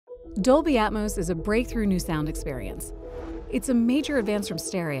Dolby Atmos is a breakthrough new sound experience. It's a major advance from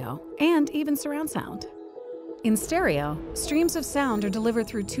stereo and even surround sound. In stereo, streams of sound are delivered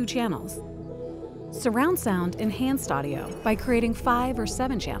through 2 channels. Surround sound enhanced audio by creating 5 or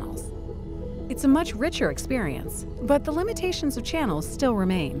 7 channels. It's a much richer experience, but the limitations of channels still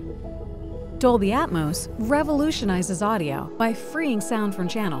remain. Dolby Atmos revolutionizes audio by freeing sound from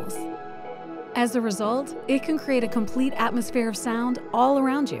channels. As a result, it can create a complete atmosphere of sound all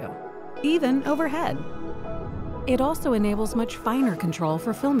around you, even overhead. It also enables much finer control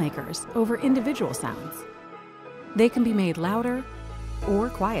for filmmakers over individual sounds. They can be made louder or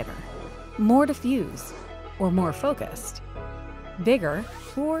quieter, more diffuse or more focused, bigger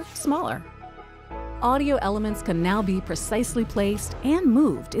or smaller. Audio elements can now be precisely placed and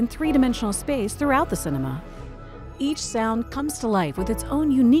moved in 3-dimensional space throughout the cinema. Each sound comes to life with its own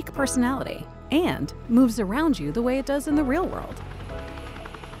unique personality and moves around you the way it does in the real world.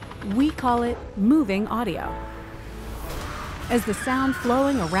 We call it moving audio, as the sound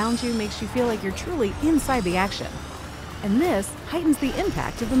flowing around you makes you feel like you're truly inside the action. And this heightens the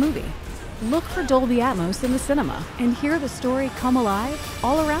impact of the movie. Look for Dolby Atmos in the cinema and hear the story come alive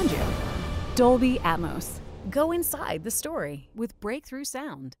all around you. Dolby Atmos. Go inside the story with breakthrough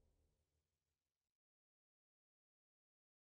sound.